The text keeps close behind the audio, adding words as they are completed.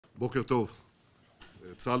בוקר טוב.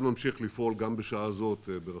 צה"ל ממשיך לפעול גם בשעה זאת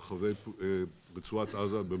ברחבי רצועת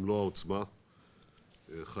עזה במלוא העוצמה.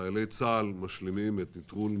 חיילי צה"ל משלימים את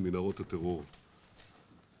נטרול מנהרות הטרור.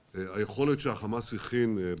 היכולת שהחמאס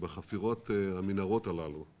הכין בחפירות המנהרות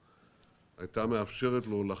הללו הייתה מאפשרת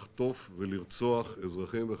לו לחטוף ולרצוח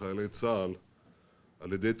אזרחים וחיילי צה"ל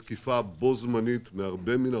על ידי תקיפה בו זמנית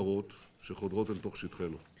מהרבה מנהרות שחודרות אל תוך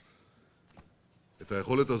שטחנו. את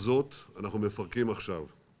היכולת הזאת אנחנו מפרקים עכשיו.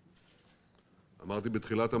 אמרתי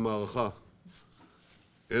בתחילת המערכה,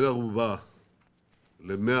 אין ערובה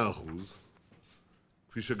ל-100%,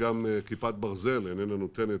 כפי שגם כיפת ברזל איננה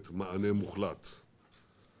נותנת מענה מוחלט.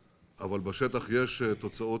 אבל בשטח יש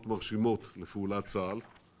תוצאות מרשימות לפעולת צה"ל,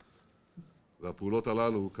 והפעולות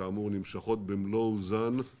הללו כאמור נמשכות במלוא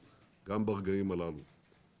עוזן גם ברגעים הללו.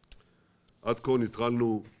 עד כה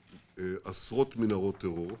נטרלנו עשרות מנהרות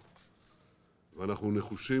טרור, ואנחנו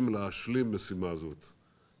נחושים להשלים משימה זאת,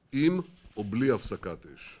 עם או בלי הפסקת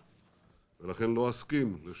אש. ולכן לא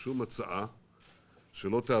אסכים לשום הצעה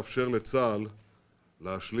שלא תאפשר לצה"ל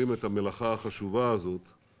להשלים את המלאכה החשובה הזאת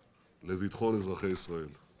לביטחון אזרחי ישראל.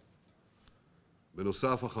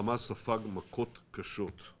 בנוסף, החמאס ספג מכות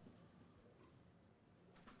קשות.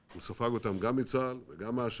 הוא ספג אותם גם מצה"ל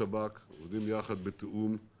וגם מהשב"כ, עובדים יחד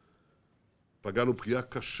בתיאום. פגענו פגיעה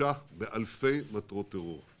קשה באלפי מטרות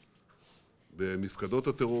טרור. במפקדות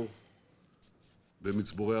הטרור,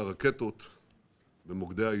 במצבורי הרקטות,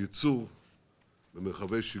 במוקדי הייצור,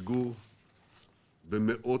 במרחבי שיגור,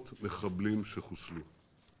 במאות מחבלים שחוסלו.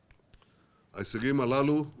 ההישגים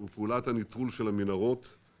הללו ופעולת הניטרול של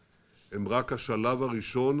המנהרות הם רק השלב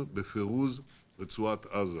הראשון בפירוז רצועת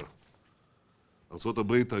עזה. ארצות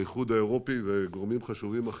הברית, האיחוד האירופי וגורמים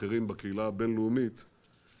חשובים אחרים בקהילה הבינלאומית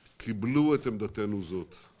קיבלו את עמדתנו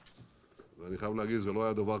זאת. ואני חייב להגיד, זה לא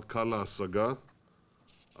היה דבר קל להשגה,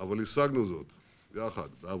 אבל השגנו זאת, יחד,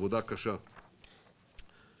 בעבודה קשה.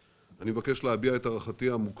 אני מבקש להביע את הערכתי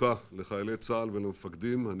העמוקה לחיילי צה"ל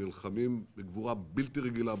ולמפקדים הנלחמים בגבורה בלתי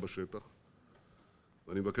רגילה בשטח.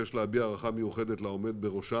 ואני מבקש להביע הערכה מיוחדת לעומד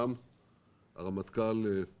בראשם,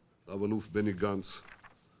 הרמטכ"ל רב-אלוף גנץ,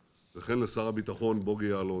 וכן לשר הבטחון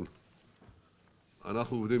יעלון.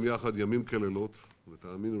 אנחנו עובדים יחד ימים כלילות,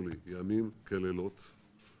 ותאמינו לי, ימים כלילות,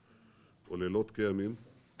 או לילות כימים,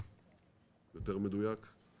 יותר מדויק,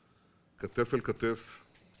 כתף אל כתף,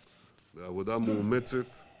 בעבודה מאומצת,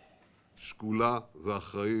 שקולה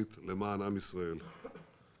ואחראית למען עם ישראל.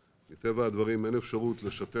 מטבע הדברים אין אפשרות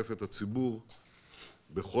לשתף את הציבור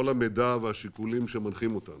בכל המידע והשיקולים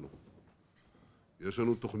שמנחים אותנו. יש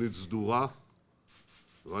לנו תוכנית סדורה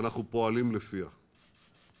ואנחנו פועלים לפיה.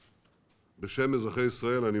 בשם אזרחי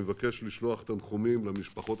ישראל אני מבקש לשלוח תנחומים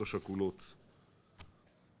למשפחות השכולות.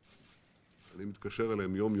 אני מתקשר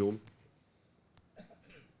אליהם יום יום,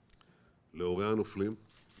 להורי הנופלים,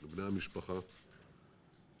 לבני המשפחה,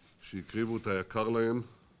 שהקריבו את היקר להם,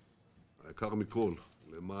 היקר מכל,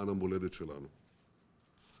 למען המולדת שלנו.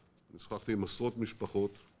 אני שוחחתי עם עשרות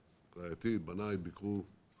משפחות, רעייתי, בניי, ביקרו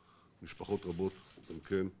משפחות רבות, גם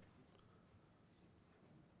כן.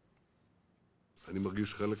 אני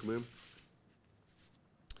מרגיש חלק מהם,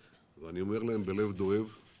 ואני אומר להם בלב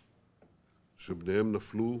דואב, שבניהם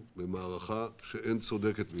נפלו במערכה שאין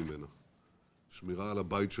צודקת ממנה, שמירה על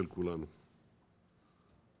הבית של כולנו.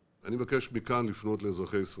 אני מבקש מכאן לפנות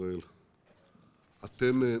לאזרחי ישראל.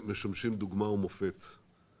 אתם משמשים דוגמה ומופת,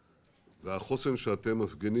 והחוסן שאתם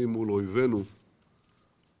מפגינים מול אויבינו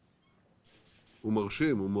הוא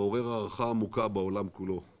מרשים, הוא מעורר הערכה עמוקה בעולם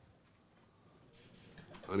כולו.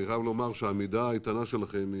 אני חייב לומר שהעמידה האיתנה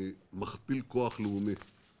שלכם היא מכפיל כוח לאומי,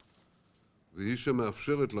 והיא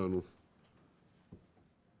שמאפשרת לנו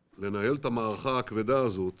לנהל את המערכה הכבדה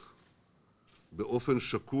הזאת באופן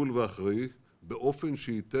שקול ואחראי, באופן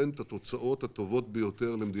שייתן את התוצאות הטובות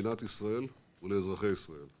ביותר למדינת ישראל ולאזרחי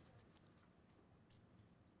ישראל.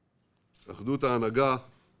 אחדות ההנהגה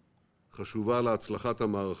חשובה להצלחת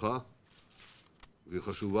המערכה, והיא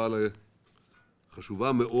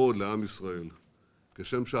חשובה מאוד לעם ישראל,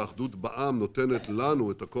 כשם שהאחדות בעם נותנת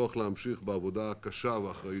לנו את הכוח להמשיך בעבודה הקשה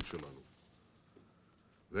והאחראית שלנו.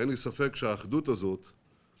 ואין לי ספק שהאחדות הזאת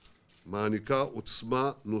מעניקה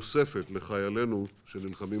עוצמה נוספת לחיילינו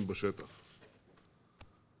שנלחמים בשטח.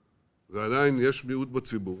 ועדיין יש מיעוט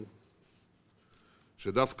בציבור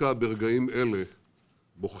שדווקא ברגעים אלה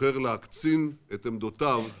בוחר להקצין את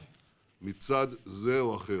עמדותיו מצד זה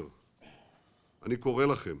או אחר. אני קורא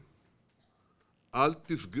לכם, אל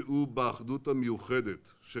תפגעו באחדות המיוחדת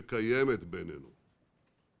שקיימת בינינו.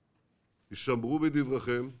 הישמרו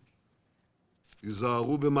בדבריכם,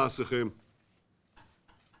 היזהרו במעשיכם.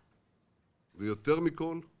 ויותר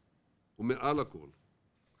מכל ומעל הכל,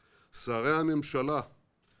 שרי הממשלה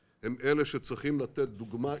הם אלה שצריכים לתת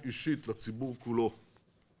דוגמה אישית לציבור כולו.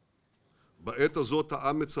 בעת הזאת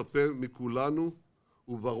העם מצפה מכולנו,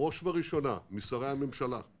 ובראש ובראשונה משרי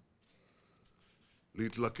הממשלה,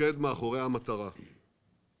 להתלכד מאחורי המטרה.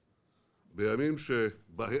 בימים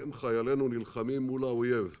שבהם חיילינו נלחמים מול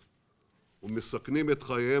האויב ומסכנים את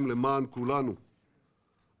חייהם למען כולנו,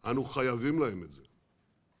 אנו חייבים להם את זה.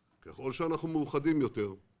 ככל שאנחנו מאוחדים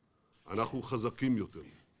יותר, אנחנו חזקים יותר.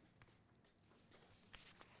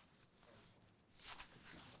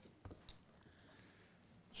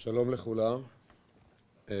 שלום לכולם.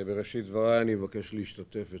 בראשית דבריי אני מבקש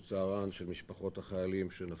להשתתף בצערן של משפחות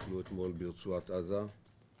החיילים שנפלו אתמול ברצועת עזה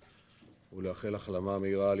ולאחל החלמה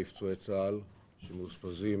מהירה לפצועי צה"ל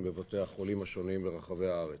שמאושפזים בבתי החולים השונים ברחבי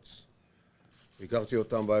הארץ. הכרתי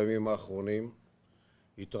אותם בימים האחרונים,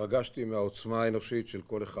 התרגשתי מהעוצמה האנושית של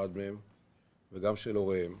כל אחד מהם וגם של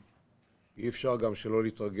הוריהם. אי אפשר גם שלא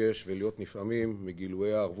להתרגש ולהיות נפעמים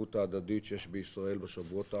מגילויי הערבות ההדדית שיש בישראל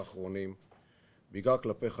בשבועות האחרונים, בעיקר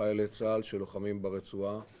כלפי חיילי צה"ל שלוחמים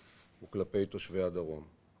ברצועה וכלפי תושבי הדרום.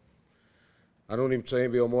 אנו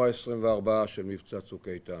נמצאים ביומו ה-24 של מבצע צוק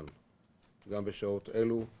איתן. גם בשעות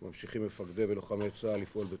אלו ממשיכים מפקדי ולוחמי צה"ל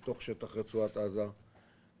לפעול בתוך שטח רצועת עזה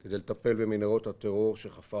כדי לטפל במנהרות הטרור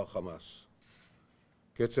שחפר חמאס.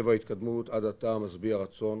 קצב ההתקדמות עד עתה משביע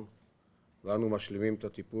רצון, ואנו משלימים את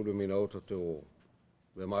הטיפול במנהרות הטרור.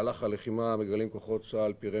 במהלך הלחימה מגלים כוחות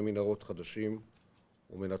צה"ל פירי מנהרות חדשים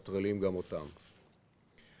ומנטרלים גם אותם.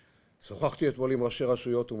 שוחחתי אתמול עם ראשי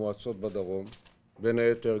רשויות ומועצות בדרום, בין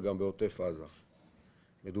היתר גם בעוטף עזה.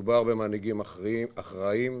 מדובר במנהיגים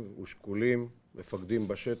אחראיים ושקולים, מפקדים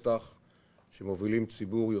בשטח, שמובילים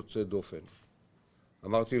ציבור יוצא דופן.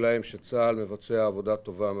 אמרתי להם שצה"ל מבצע עבודה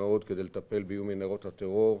טובה מאוד כדי לטפל באיום מנהרות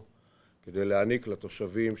הטרור, כדי להעניק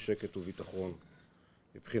לתושבים שקט וביטחון.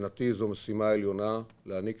 מבחינתי זו משימה עליונה,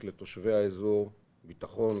 להעניק לתושבי האזור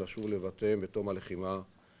ביטחון לשוב לבתיהם בתום הלחימה,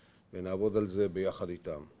 ונעבוד על זה ביחד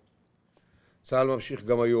איתם. צה"ל ממשיך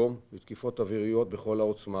גם היום בתקיפות אוויריות בכל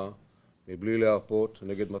העוצמה, מבלי להרפות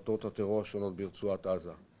נגד מטרות הטרור השונות ברצועת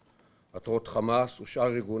עזה. מטרות חמאס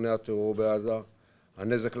ושאר ארגוני הטרור בעזה,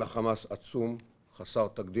 הנזק לחמאס עצום, חסר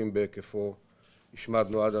תקדים בהיקפו,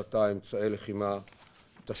 השמדנו עד עתה אמצעי לחימה,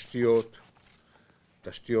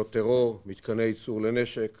 תשתיות טרור, מתקני ייצור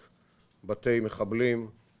לנשק, בתי מחבלים,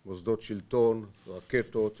 מוסדות שלטון,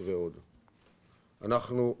 רקטות ועוד.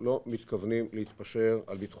 אנחנו לא מתכוונים להתפשר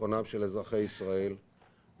על ביטחונם של אזרחי ישראל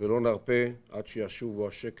ולא נרפה עד שישובו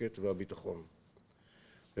השקט והביטחון.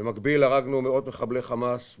 במקביל הרגנו מאות מחבלי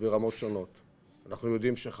חמאס ברמות שונות. אנחנו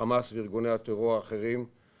יודעים שחמאס וארגוני הטרור האחרים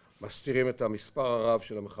מסתירים את המספר הרב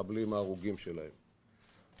של המחבלים ההרוגים שלהם.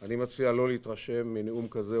 אני מציע לא להתרשם מנאום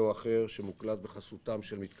כזה או אחר שמוקלט בחסותם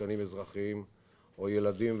של מתקנים אזרחיים או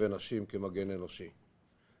ילדים ונשים כמגן אנושי.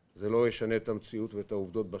 זה לא ישנה את המציאות ואת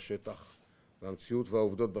העובדות בשטח, והמציאות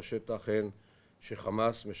והעובדות בשטח הן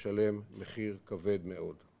שחמאס משלם מחיר כבד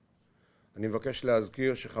מאוד. אני מבקש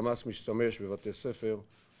להזכיר שחמאס משתמש בבתי ספר,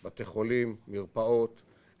 בתי חולים, מרפאות,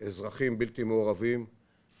 אזרחים בלתי מעורבים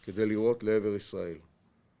כדי לירות לעבר ישראל.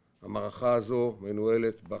 המערכה הזו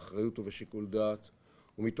מנוהלת באחריות ובשיקול דעת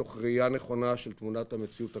ומתוך ראייה נכונה של תמונת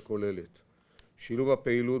המציאות הכוללת. שילוב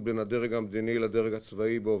הפעילות בין הדרג המדיני לדרג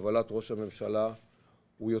הצבאי בהובלת ראש הממשלה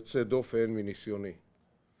הוא יוצא דופן מניסיוני.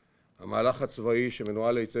 המהלך הצבאי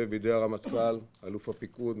שמנוהל היטב בידי הרמטכ"ל, אלוף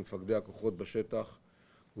הפיקוד, מפקדי הכוחות בשטח,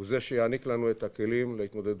 הוא זה שיעניק לנו את הכלים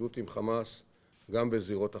להתמודדות עם חמאס גם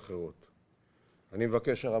בזירות אחרות. אני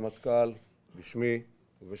מבקש הרמטכ"ל, בשמי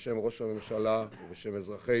ובשם ראש הממשלה ובשם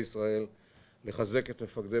אזרחי ישראל, לחזק את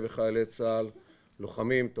מפקדי וחיילי צה"ל,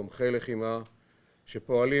 לוחמים, תומכי לחימה,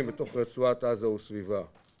 שפועלים בתוך רצועת עזה וסביבה.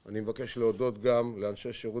 אני מבקש להודות גם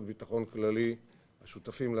לאנשי שירות ביטחון כללי,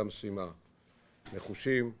 השותפים למשימה.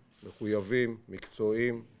 נחושים, מחויבים,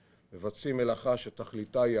 מקצועיים, מבצעים מלאכה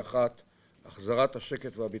שתכליתה היא אחת, החזרת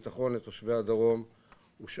השקט והביטחון לתושבי הדרום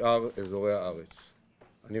ושאר אזורי הארץ.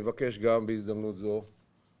 אני מבקש גם בהזדמנות זו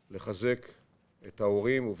לחזק את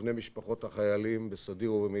ההורים ובני משפחות החיילים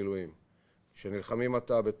בסדיר ובמילואים, שנלחמים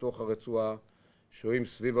עתה בתוך הרצועה, שוהים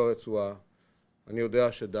סביב הרצועה. אני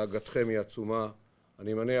יודע שדאגתכם היא עצומה,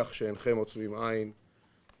 אני מניח שאינכם עוצמים עין.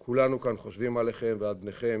 כולנו כאן חושבים עליכם ועל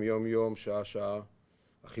בניכם יום יום, שעה שעה.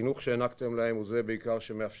 החינוך שהענקתם להם הוא זה בעיקר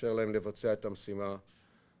שמאפשר להם לבצע את המשימה.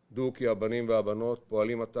 דעו כי הבנים והבנות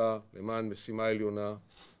פועלים עתה למען משימה עליונה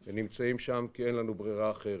ונמצאים שם כי אין לנו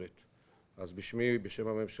ברירה אחרת. אז בשמי, בשם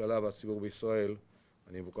הממשלה והציבור בישראל,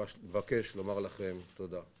 אני מבקש לומר לכם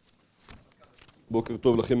תודה. בוקר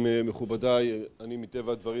טוב לכם מכובדיי. אני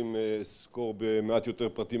מטבע הדברים אזכור במעט יותר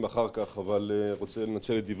פרטים אחר כך, אבל רוצה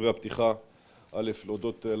לנצל את דברי הפתיחה. א',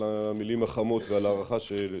 להודות על המילים החמות ועל הערכה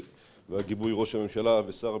והגיבוי ראש הממשלה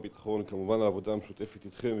ושר הביטחון, כמובן העבודה המשותפת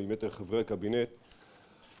איתכם ועם יתר חברי הקבינט.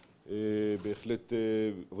 בהחלט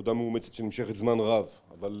עבודה מאומצת שנמשכת זמן רב,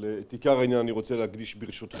 אבל את עיקר העניין אני רוצה להקדיש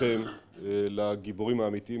ברשותכם לגיבורים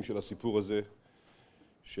האמיתיים של הסיפור הזה,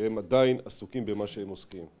 שהם עדיין עסוקים במה שהם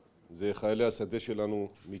עוסקים. זה חיילי השדה שלנו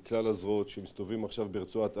מכלל הזרועות שמסתובבים עכשיו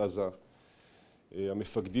ברצועת עזה,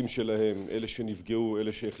 המפקדים שלהם, אלה שנפגעו,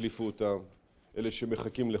 אלה שהחליפו אותם, אלה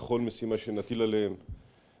שמחכים לכל משימה שנטיל עליהם,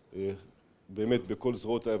 באמת בכל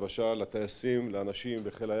זרועות היבשה, לטייסים, לאנשים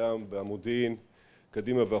בחיל הים, במודיעין,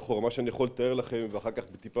 קדימה ואחורה. מה שאני יכול לתאר לכם, ואחר כך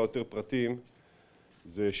בטיפה יותר פרטים,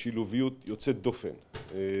 זה שילוביות יוצאת דופן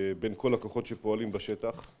בין כל הכוחות שפועלים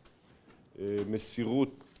בשטח, מסירות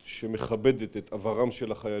שמכבדת את עברם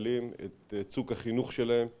של החיילים, את צוק החינוך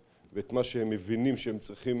שלהם ואת מה שהם מבינים שהם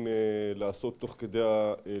צריכים לעשות תוך כדי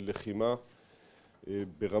הלחימה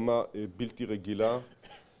ברמה בלתי רגילה.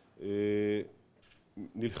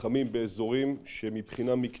 נלחמים באזורים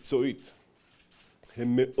שמבחינה מקצועית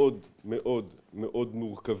הם מאוד מאוד מאוד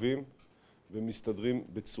מורכבים ומסתדרים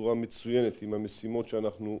בצורה מצוינת עם המשימות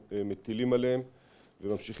שאנחנו מטילים עליהם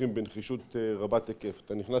וממשיכים בנחישות רבת היקף.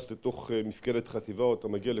 אתה נכנס לתוך מפקדת חטיבה או אתה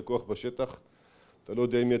מגיע לכוח בשטח, אתה לא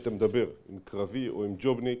יודע עם מי אתה מדבר, עם קרבי או עם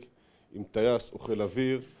ג'ובניק, עם טייס או חיל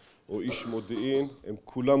אוויר או איש מודיעין, הם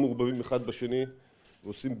כולם מעורבבים אחד בשני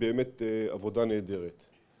ועושים באמת עבודה נהדרת.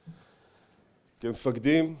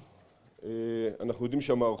 כמפקדים, אנחנו יודעים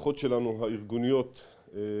שהמערכות שלנו הארגוניות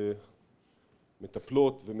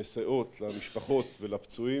מטפלות ומסייעות למשפחות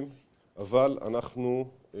ולפצועים, אבל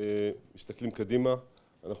אנחנו מסתכלים קדימה,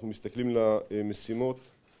 אנחנו מסתכלים למשימות,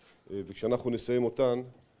 וכשאנחנו נסיים אותן,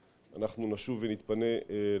 אנחנו נשוב ונתפנה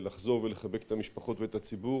לחזור ולחבק את המשפחות ואת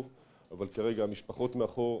הציבור, אבל כרגע המשפחות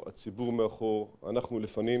מאחור, הציבור מאחור, אנחנו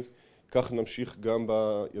לפנים, כך נמשיך גם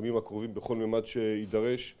בימים הקרובים בכל ממד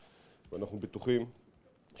שידרש, ואנחנו בטוחים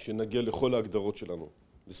שנגיע לכל ההגדרות שלנו.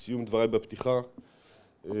 לסיום דבריי בפתיחה,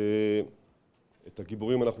 את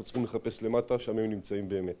הגיבורים אנחנו צריכים לחפש למטה, שם הם נמצאים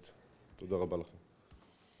באמת. תודה רבה לכם.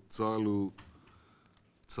 צה"ל הוא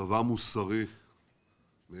צבא מוסרי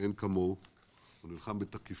מאין כמוהו, הוא נלחם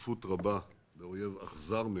בתקיפות רבה באויב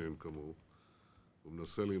אכזר מאין כמוהו, הוא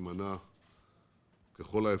מנסה להימנע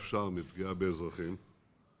ככל האפשר מפגיעה באזרחים,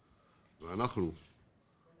 ואנחנו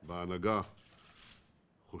בהנהגה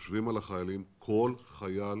חושבים על החיילים. כל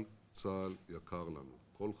חייל צה"ל יקר לנו,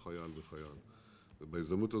 כל חייל וחייל.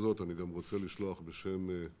 ובהזדמנות הזאת אני גם רוצה לשלוח בשם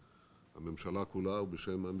הממשלה כולה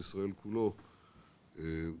ובשם עם ישראל כולו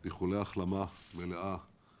איחולי החלמה מלאה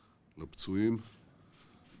לפצועים.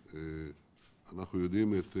 אנחנו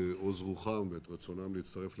יודעים את עוז רוחם ואת רצונם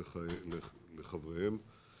להצטרף לחבריהם.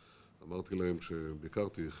 אמרתי להם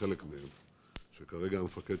כשביקרתי חלק מהם, שכרגע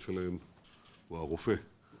המפקד שלהם הוא הרופא,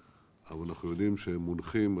 אבל אנחנו יודעים שהם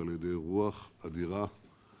מונחים על ידי רוח אדירה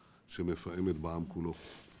שמפעמת בעם כולו.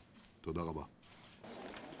 תודה רבה.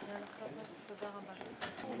 תודה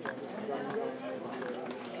רבה.